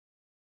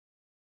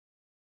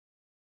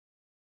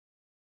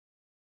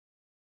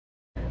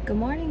Good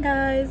morning,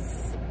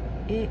 guys.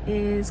 It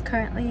is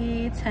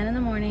currently 10 in the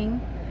morning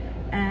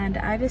and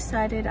I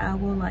decided I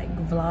will like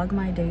vlog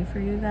my day for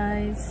you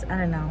guys. I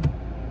don't know,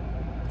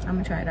 I'm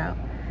gonna try it out.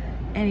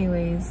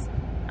 Anyways,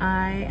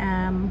 I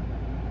am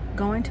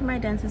going to my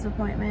dentist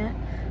appointment.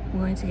 I'm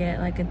going to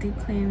get like a deep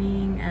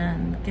cleaning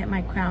and get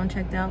my crown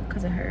checked out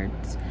because it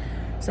hurts.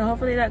 So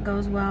hopefully that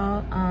goes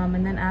well,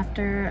 and then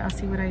after I'll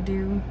see what I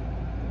do.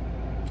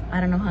 I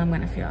don't know how I'm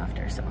gonna feel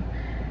after, so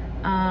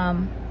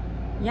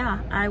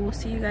yeah, I will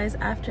see you guys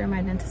after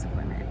my dentist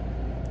appointment.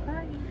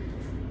 Bye.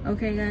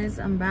 Okay guys,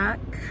 I'm back.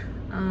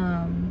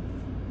 I'm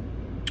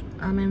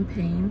in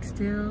pain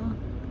still.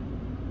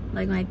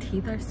 Like my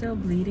teeth are still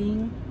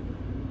bleeding.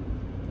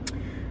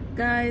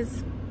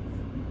 Guys,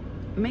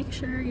 make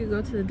sure you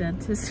go to the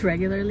dentist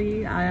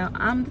regularly.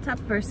 I'm the type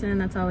of person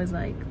that's always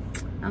like,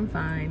 I'm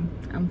fine.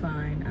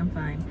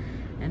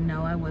 And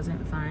no, I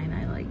wasn't fine.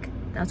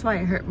 That's why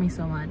it hurt me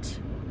so much.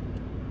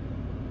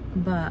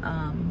 But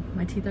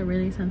my teeth are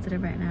really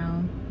sensitive right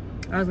now.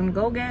 I was gonna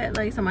go get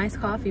like some iced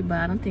coffee, but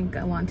I don't think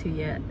I want to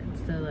yet.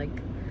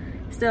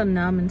 It's still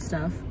numb and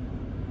stuff.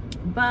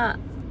 But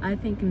I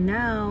think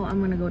now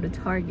I'm gonna go to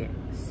Target.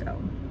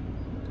 So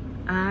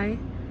I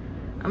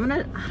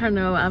don't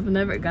know, I've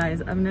never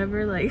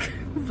like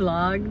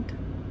vlogged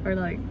or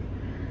like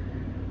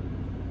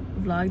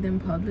vlogged in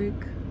public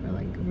or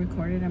like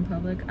recorded in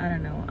public. I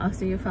don't know. I'll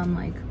see if I'm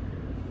like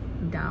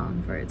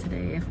down for it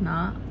today. If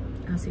not,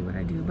 I'll see what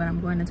I do. But I'm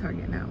going to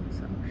Target now,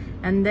 so,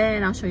 and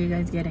then I'll show you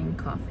guys getting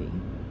coffee.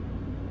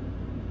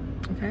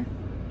 Okay?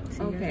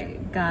 Okay,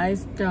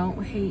 guys,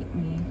 don't hate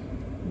me,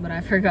 but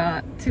I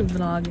forgot to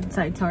vlog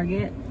inside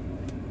Target.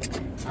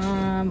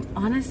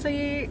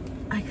 Honestly,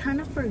 I kind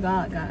of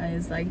forgot,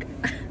 guys. Like,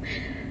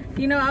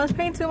 you know, I was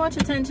paying too much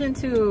attention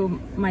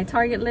to my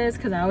Target list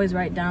because I always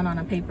write down on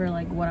a paper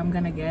like what I'm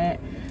gonna get.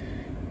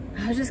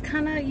 I was just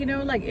kind of, you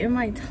know, like in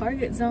my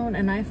Target zone,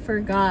 and I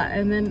forgot.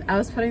 And then I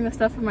was putting the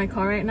stuff in my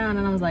car right now, and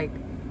then I was like,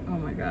 oh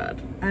my god,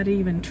 I didn't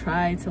even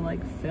try to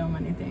like film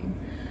anything.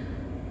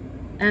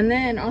 And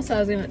then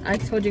also I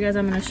told you guys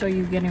I'm gonna show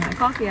you getting my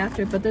coffee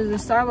after, but there's a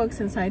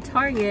Starbucks inside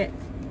Target,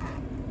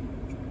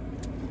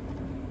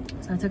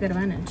 so I took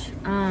advantage.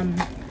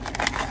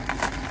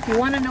 If you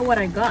want to know what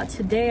I got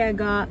today,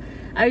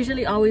 I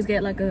usually always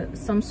get like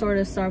some sort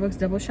of Starbucks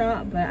double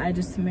shot, but I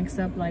just mix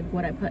up like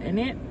what I put in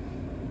it.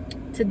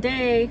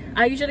 Today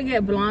I usually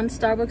get blonde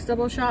Starbucks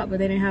double shot, but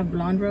they didn't have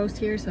blonde roast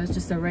here, so it's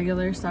just a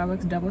regular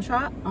Starbucks double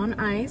shot on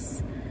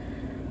ice.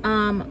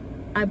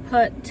 I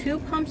put 2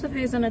 pumps of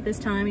hazelnut this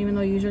time, even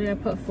though usually I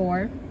put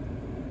 4,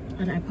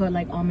 and I put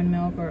like almond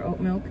milk or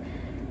oat milk,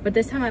 but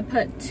this time I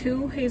put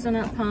 2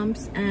 hazelnut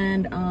pumps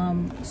and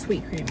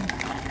sweet cream.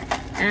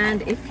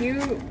 And if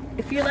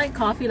you like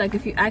coffee, like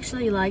if you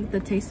actually like the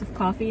taste of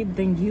coffee,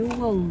 then you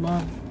will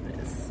love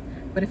this.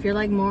 But if you're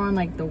like more on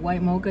like the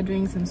white mocha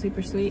drinks and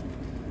super sweet,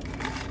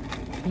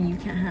 and you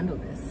can't handle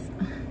this.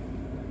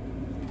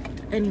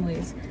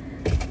 Anyways,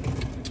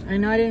 I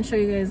know I didn't show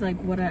you guys like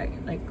what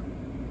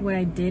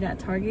I did at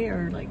Target,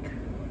 or like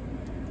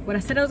what I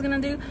said I was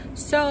gonna do.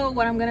 So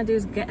what I'm gonna do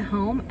is get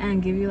home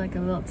and give you like a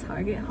little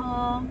Target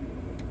haul.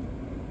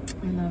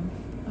 I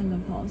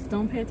love hauls.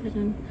 Don't pay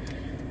attention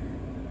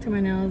to my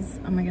nails,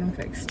 I'm gonna get them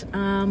fixed.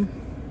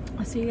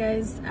 I'll see you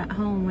guys at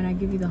home when I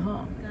give you the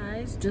haul.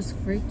 Guys, just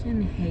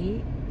freaking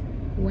hate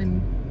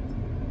when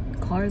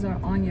cars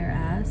are on your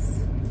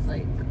ass.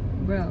 Like,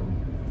 bro,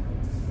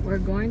 we're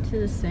going to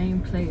the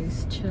same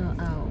place, chill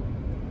out.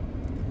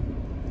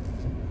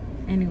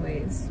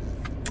 Anyways,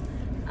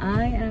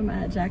 I am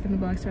at Jack in the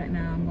Box right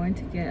now. I'm going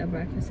to get a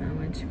breakfast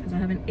sandwich because I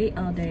haven't ate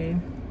all day,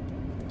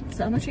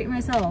 so I'm gonna treat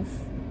myself.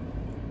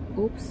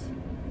 Oops.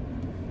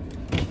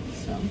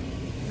 So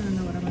I don't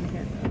know what I'm gonna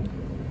get though.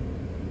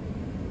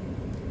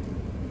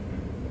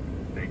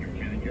 Thank you for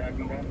choosing Jack in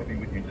the Box. I'll be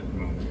with you in just a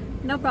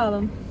moment. No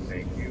problem.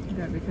 Thank you.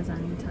 Good, because I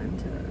need time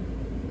to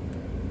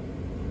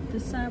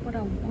decide what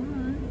I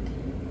want.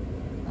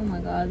 Oh my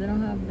god, they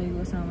don't have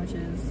bagel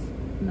sandwiches,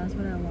 and that's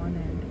what I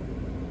wanted.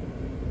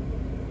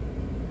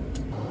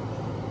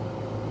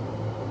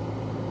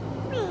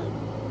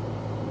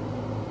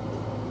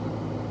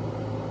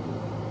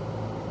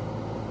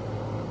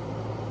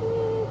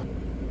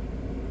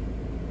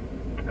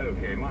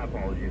 Okay, my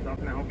apologies. How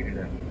can I help you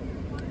today?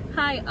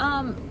 Hi,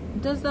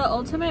 does the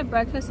ultimate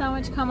breakfast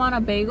sandwich come on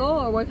a bagel,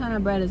 or what kind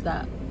of bread is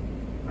that?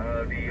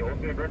 The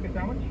ultimate breakfast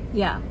sandwich?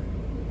 Yeah.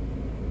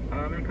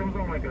 It comes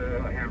on like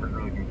a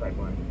hamburger looking type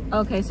one.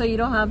 Okay, so you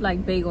don't have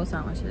like bagel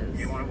sandwiches?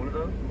 You want one of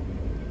those?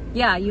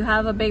 Yeah, you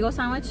have a bagel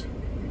sandwich?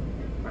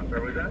 I'm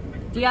sorry, what is that?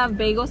 Do you have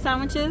bagel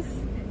sandwiches?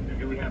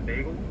 Do we have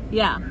bagels?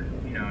 Yeah.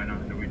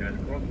 No, we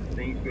don't. Well,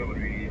 things go would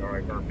be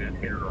alright for our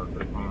biscuit or our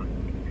croissant.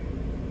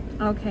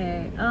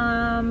 Okay,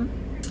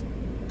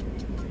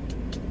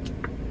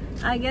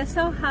 I guess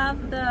I'll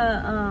have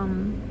the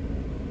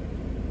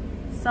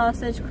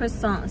sausage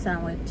croissant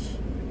sandwich.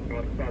 You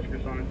want the sausage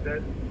croissant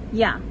instead?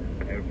 Yeah.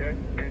 Okay.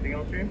 Anything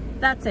else for you?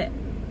 That's it.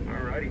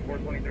 Alrighty,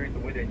 423 is the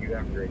window, and you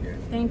have a great day.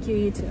 Thank you,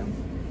 you too.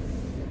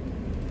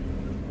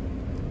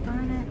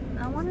 Darn it,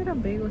 I wanted a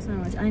bagel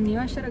sandwich. I knew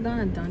I should have gone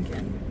to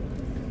Dunkin'.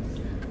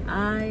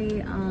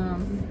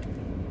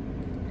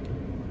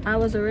 I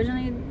was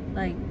originally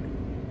like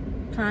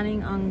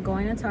planning on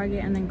going to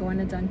Target and then going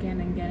to Dunkin'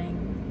 and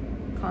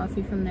getting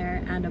coffee from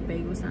there and a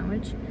bagel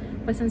sandwich.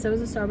 But since it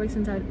was a Starbucks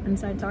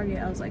inside Target,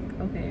 I was like,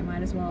 okay, I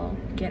might as well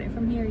get it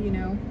from here, you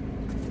know.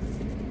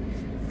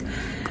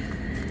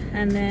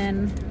 And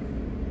then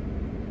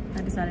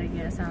I decided to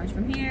get a sandwich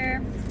from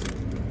here.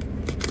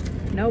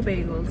 No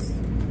bagels.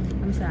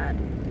 I'm sad.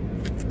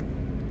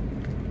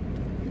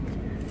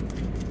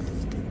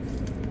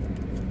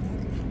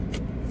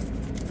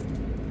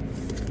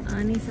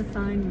 I need to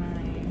find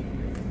my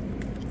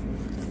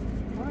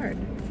card.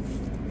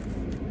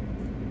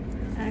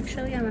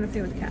 Actually, I'm gonna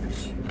pay with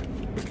cash.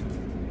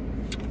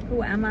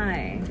 Who am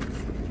I?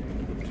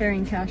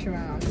 Carrying cash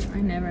around.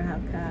 I never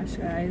have cash,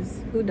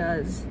 guys. Who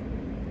does?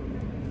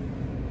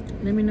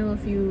 Let me know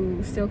if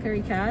you still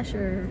carry cash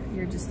or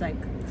you're just like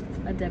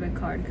a debit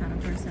card kind of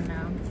person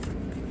now.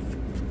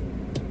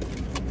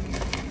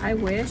 I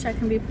wish I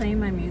can be playing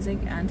my music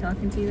and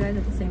talking to you guys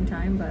at the same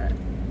time, but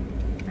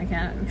I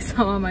can't because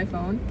I'm on my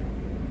phone.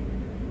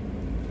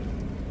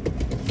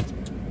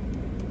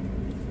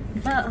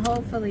 But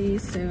hopefully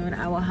soon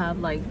I will have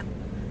like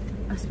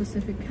a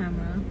specific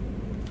camera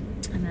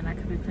and then I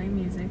could be playing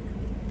music.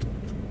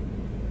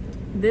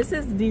 This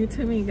is new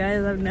to me,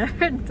 guys. I've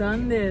never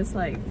done this.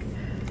 Like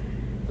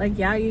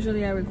yeah,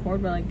 usually I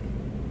record, but like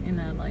in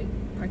a like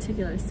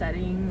particular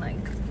setting, like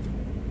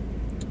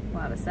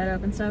we'll have a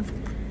setup and stuff.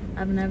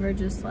 I've never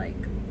just like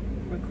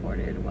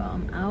recorded while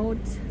I'm out.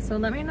 So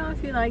let me know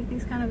if you like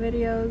these kind of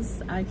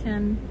videos. I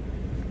can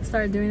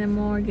start doing them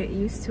more, get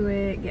used to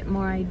it, get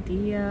more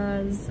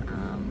ideas,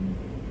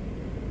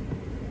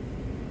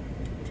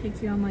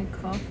 take you on my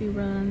coffee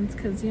runs,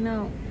 because you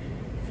know,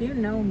 if you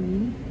know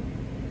me,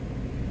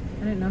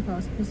 I didn't know if I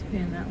was supposed to be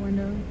in that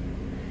window.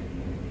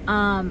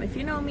 If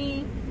you know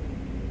me,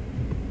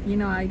 you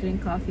know I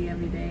drink coffee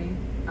every day.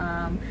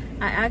 I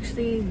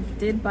actually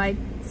did buy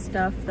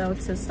stuff though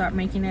to start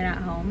making it at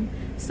home,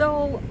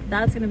 so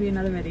that's gonna be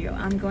another video.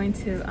 I'm going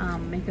to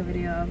make a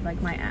video of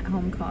like my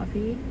at-home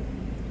coffee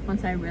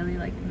once I really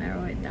like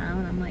narrow it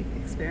down. I'm like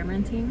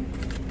experimenting.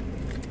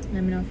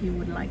 Let me know if you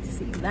would like to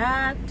see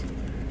that.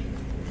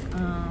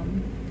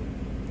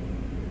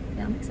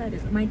 Yeah, I'm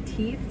excited. My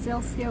teeth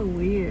still feel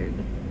weird.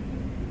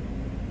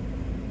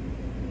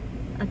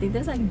 I think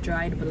there's like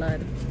dried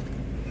blood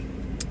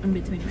in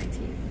between my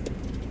teeth.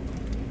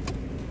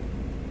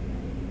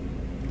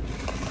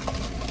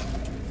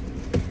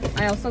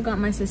 I also got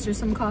my sister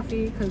some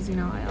coffee because, you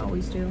know, I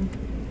always do.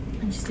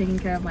 And she's taking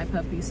care of my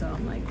puppy, so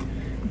I'm like,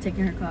 I'm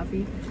taking her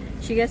coffee.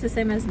 She gets the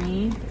same as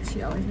me.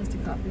 She always has to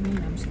copy me.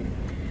 No, I'm just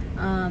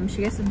kidding.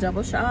 She gets a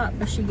double shot,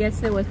 but she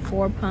gets it with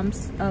 4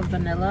 pumps of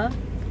vanilla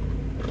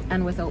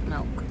and with oat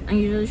milk. And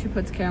usually she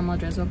puts caramel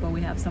drizzle, but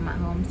we have some at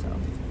home, so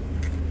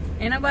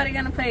ain't nobody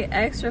gonna pay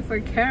extra for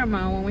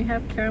caramel when we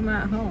have caramel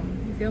at home.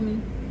 You feel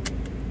me?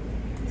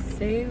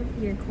 Save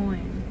your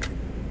coin.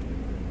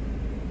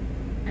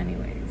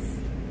 Anyways,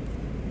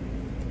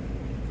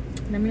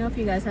 let me know if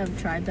you guys have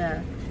tried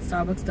the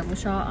Starbucks double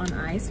shot on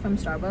ice from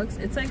Starbucks.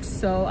 It's like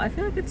so, I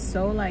feel like it's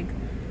so like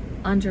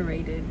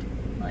underrated.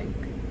 Like,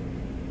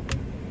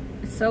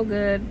 it's so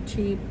good,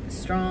 cheap,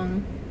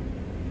 strong.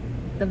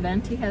 The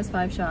venti has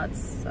 5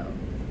 shots, so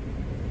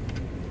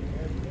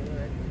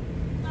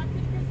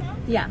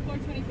yeah.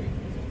 $4.23.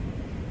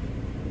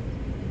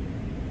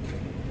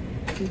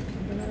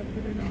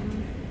 Put it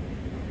on.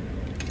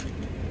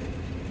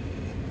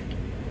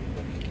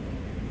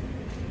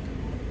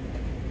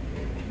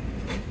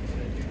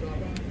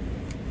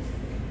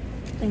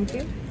 Thank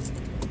you.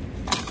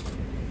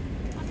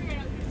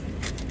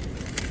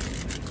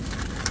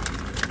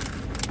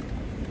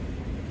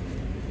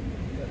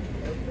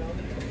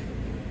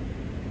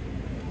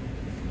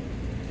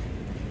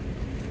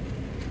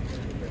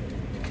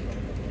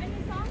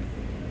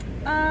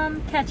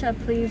 Ketchup,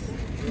 please.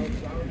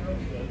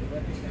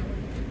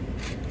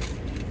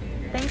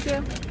 Thank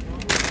you.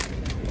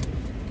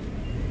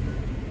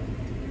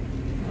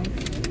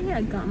 Okay,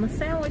 I got my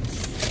sandwich.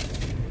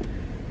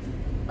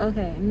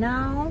 Okay,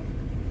 now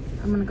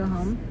I'm gonna go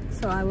home.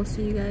 So I will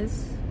see you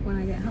guys when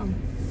I get home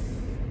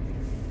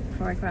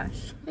before I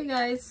crash. Hey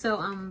guys, so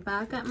I'm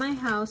back at my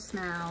house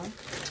now.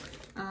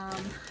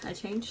 I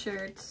changed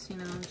shirts, you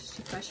know, just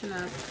to freshen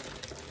up.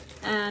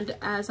 And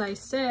as I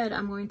said,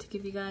 I'm going to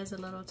give you guys a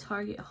little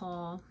Target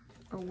haul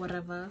or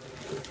whatever.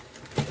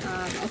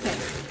 Okay,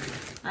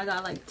 I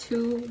got like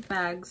 2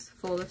 bags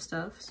full of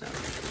stuff. So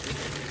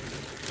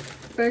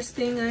first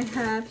thing I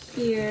have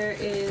here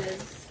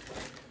is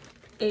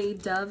a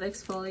Dove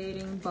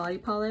exfoliating body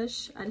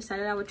polish. I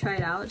decided I would try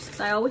it out since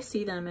I always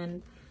see them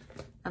and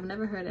I've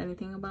never heard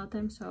anything about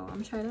them, so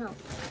I'm trying it out.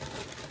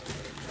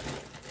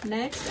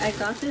 Next, I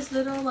got this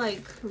little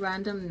like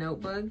random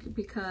notebook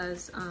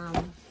because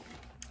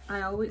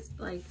I always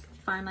like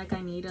find like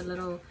I need a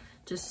little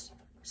just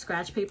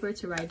scratch paper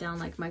to write down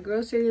like my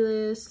grocery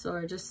lists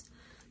or just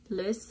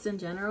lists in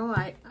general.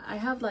 I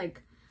have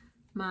like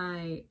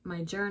my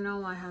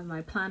journal, I have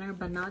my planner,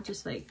 but not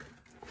just like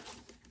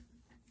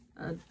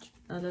a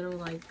little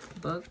like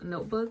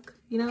notebook,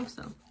 you know.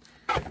 So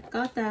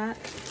got that.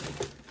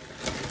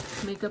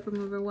 Makeup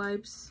remover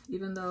wipes,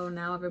 even though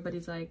now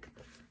everybody's like,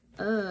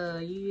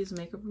 you use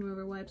makeup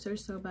remover wipes, they're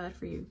so bad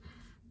for you.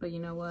 But you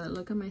know what,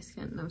 look at my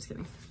skin. No, I'm just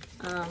kidding.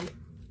 I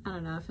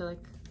don't know, I feel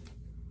like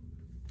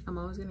I'm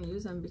always gonna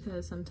use them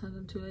because sometimes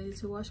I'm too lazy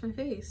to wash my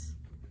face.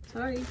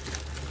 Sorry.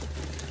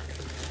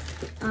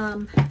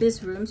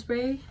 This room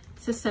spray,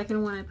 it's the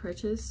second one I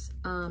purchased.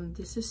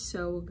 This is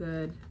so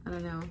good. I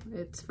don't know,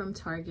 it's from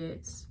Target.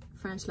 It's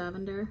French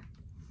lavender.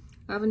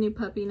 I have a new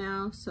puppy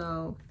now,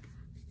 so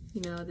you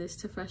know, this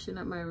to freshen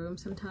up my room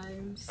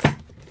sometimes.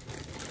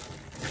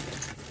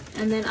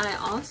 And then I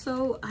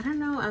don't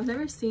know, I've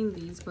never seen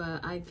these,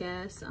 but I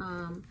guess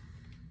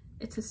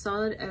it's a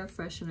solid air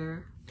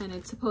freshener, and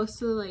it's supposed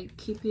to like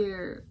keep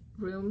your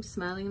room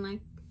smelling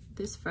like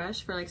this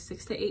fresh for like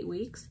 6 to 8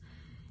 weeks.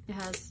 It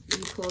has,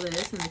 you pull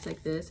this and it's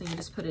like this, and you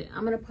just put it,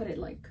 I'm gonna put it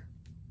like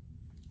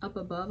up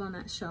above on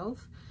that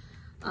shelf.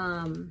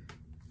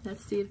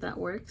 Let's see if that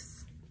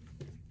works.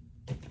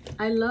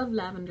 I love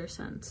lavender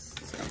scents.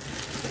 So.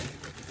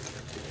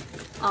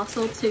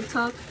 Also,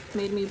 TikTok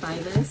made me buy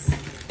this.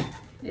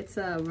 It's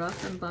a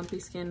rough and bumpy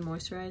skin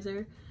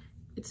moisturizer.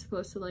 It's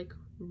supposed to like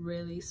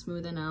really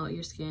smoothen out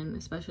your skin,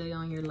 especially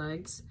on your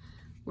legs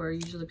where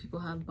usually people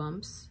have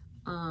bumps.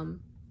 So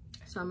I'm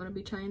gonna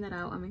be trying that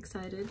out. I'm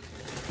excited.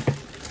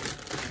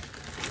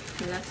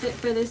 Okay, that's it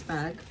for this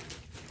bag.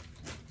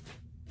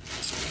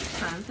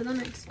 Time for the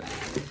next bag.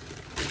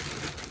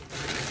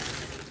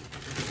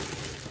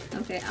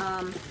 Okay,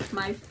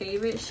 my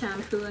favorite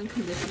shampoo and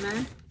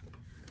conditioner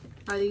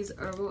are these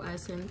Herbal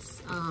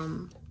Essence,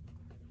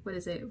 what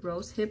is it,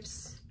 rose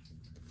hips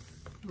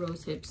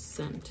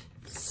scent.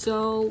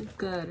 So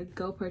good,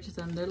 go purchase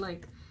them. They're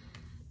like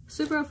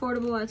super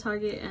affordable at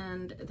Target,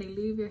 and they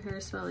leave your hair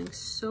smelling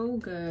so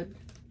good.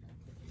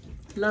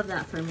 Love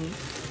that for me.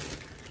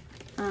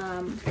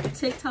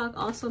 TikTok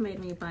also made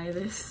me buy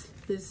this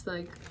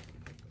like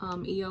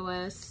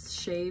EOS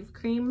shave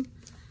cream.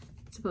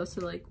 It's supposed to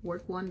like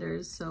work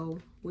wonders, so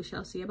we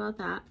shall see about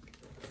that.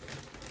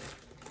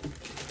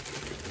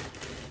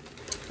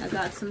 I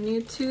got some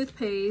new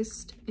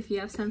toothpaste. If you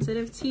have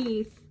sensitive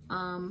teeth,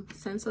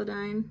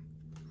 Sensodyne.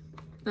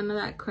 None of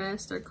that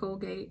Crest or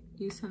Colgate.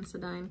 Use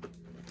Sensodyne.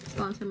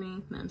 Sponsor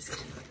me. No, I'm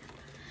just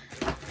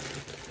kidding.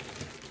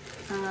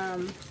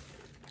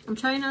 I'm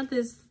trying out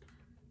this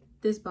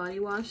body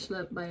wash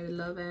by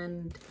Love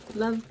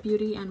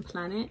Beauty and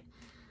Planet.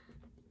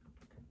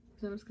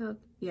 Is that what it's called?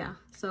 Yeah.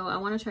 So I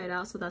want to try it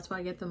out. So that's why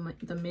I get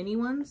the mini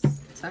ones,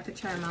 so I could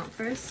try them out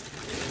first.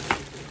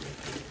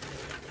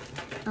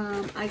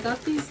 I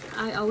got these,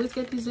 I always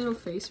get these little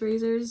face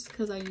razors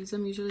because I use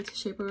them usually to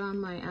shape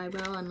around my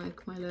eyebrow and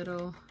like my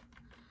little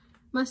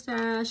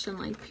mustache and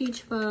like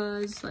peach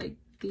fuzz. Like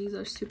these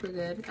are super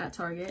good at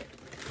Target.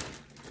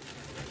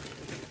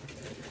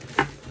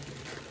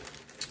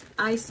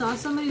 I saw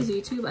somebody's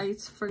YouTube, I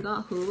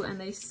forgot who, and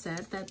they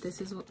said that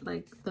this is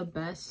like the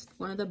best,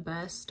 one of the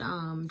best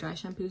dry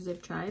shampoos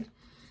they've tried.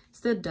 It's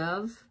the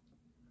Dove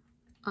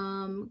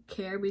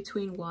Care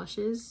Between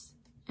Washes,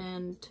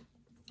 and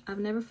I've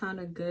never found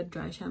a good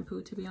dry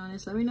shampoo, to be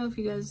honest. Let me know if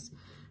you guys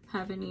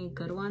have any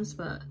good ones,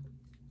 but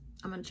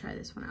I'm gonna try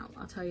this one out.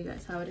 I'll tell you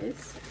guys how it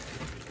is.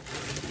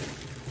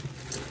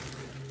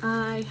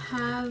 I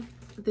have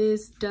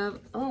this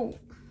Dove, oh,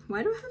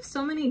 why do I have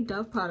so many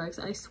Dove products?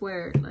 I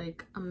swear,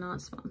 like, I'm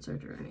not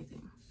sponsored or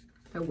anything.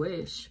 I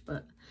wish,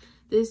 but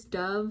this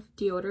Dove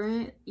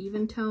deodorant,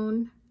 even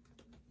tone,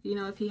 you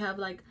know, if you have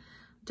like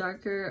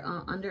darker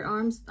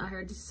underarms, I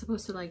heard this is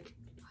supposed to like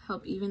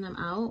help even them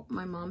out.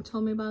 My mom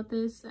told me about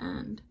this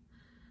and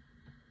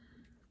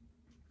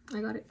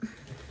I got it.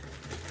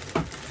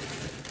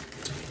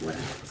 What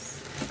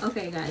else?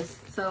 Okay guys,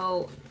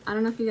 so I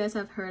don't know if you guys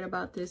have heard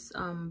about this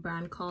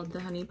brand called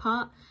The Honey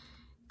Pot.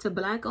 It's a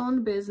Black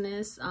owned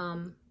business.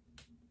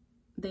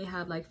 They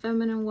have like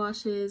feminine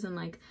washes and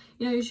like,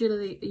 you know,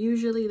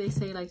 usually they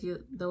say like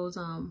those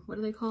what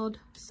are they called,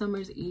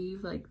 Summer's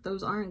Eve, like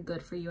those aren't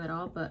good for you at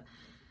all, but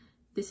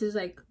this is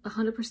like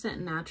 100%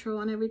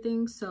 natural and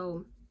everything,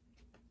 so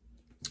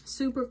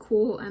super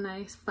cool. And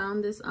I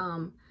found this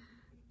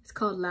it's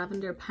called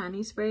Lavender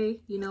Panty Spray,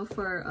 you know,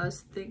 for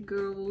us thick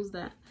girls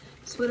that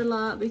sweat a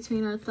lot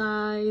between our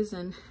thighs.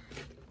 And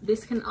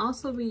this can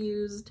also be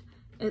used,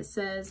 it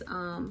says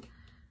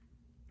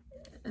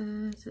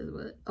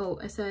what? Oh,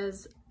 it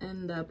says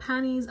in the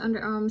panties,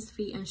 underarms,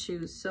 feet, and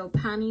shoes. So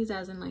panties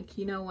as in like,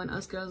 you know, when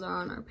us girls are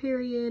on our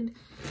period,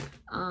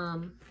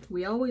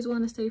 we always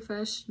want to stay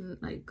fresh and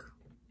like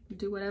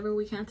do whatever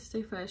we can to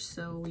stay fresh.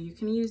 So you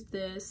can use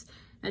this.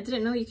 I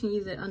didn't know you can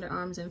use it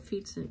underarms and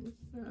feet and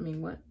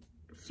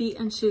feet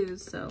and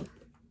shoes. So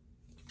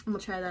I'm gonna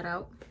try that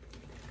out.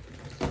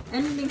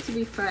 Anything to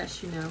be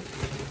fresh, you know.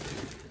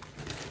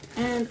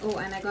 And oh,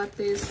 and I got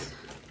this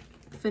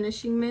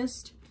finishing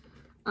mist.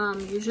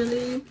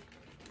 Usually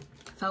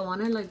if I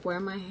want to like wear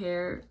my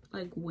hair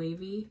like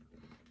wavy,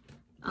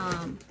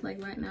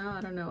 like right now,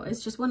 I don't know,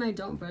 it's just when I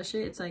don't brush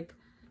it, it's like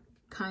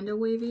kind of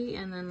wavy,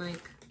 and then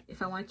like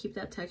if I want to keep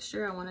that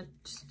texture, I want to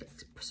just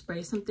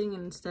spray something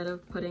instead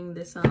of putting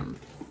this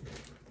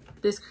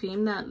this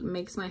cream that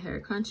makes my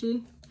hair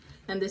crunchy.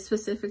 And this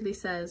specifically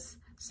says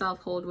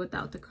soft hold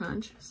without the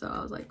crunch, so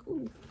I was like,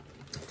 ooh,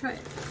 try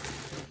it.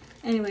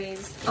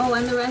 Anyways, oh,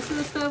 and the rest of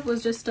the stuff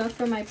was just stuff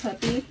for my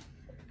puppy.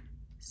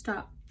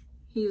 Stop.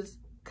 He's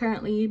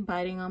currently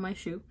biting on my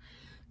shoe.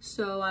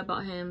 So I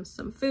bought him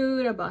some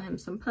food, I bought him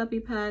some puppy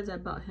pads, I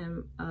bought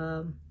him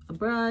a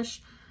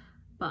brush,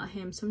 bought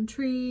him some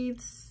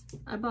treats.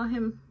 I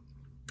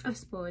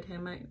spoiled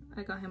him.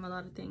 I got him a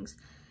lot of things.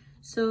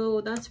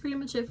 So that's pretty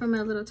much it for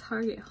my little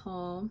Target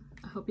haul.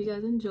 I hope you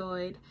guys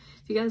enjoyed.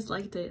 If you guys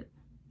liked it,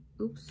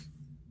 oops,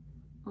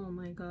 oh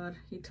my god,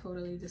 he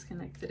totally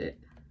disconnected it.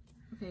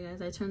 Okay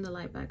guys, I turned the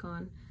light back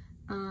on.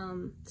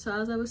 So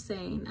as I was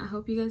saying, I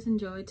hope you guys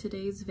enjoyed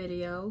today's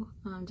video,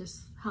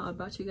 just how I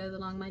brought you guys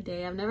along my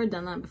day. I've never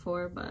done that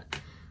before, but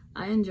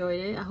I enjoyed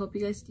it. I hope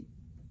you guys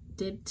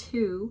did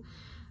too.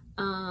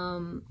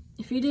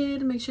 If you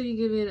did, make sure you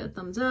give it a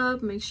thumbs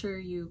up, make sure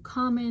you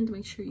comment,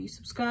 make sure you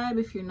subscribe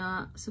if you're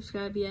not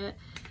subscribed yet.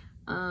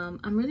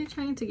 I'm really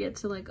trying to get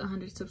to like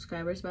 100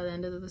 subscribers by the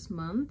end of this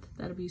month.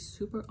 That'd be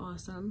super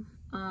awesome.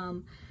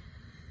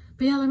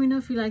 But yeah, let me know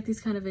if you like these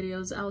kind of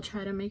videos. I'll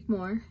try to make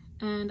more,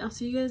 and I'll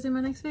see you guys in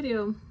my next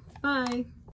video. Bye.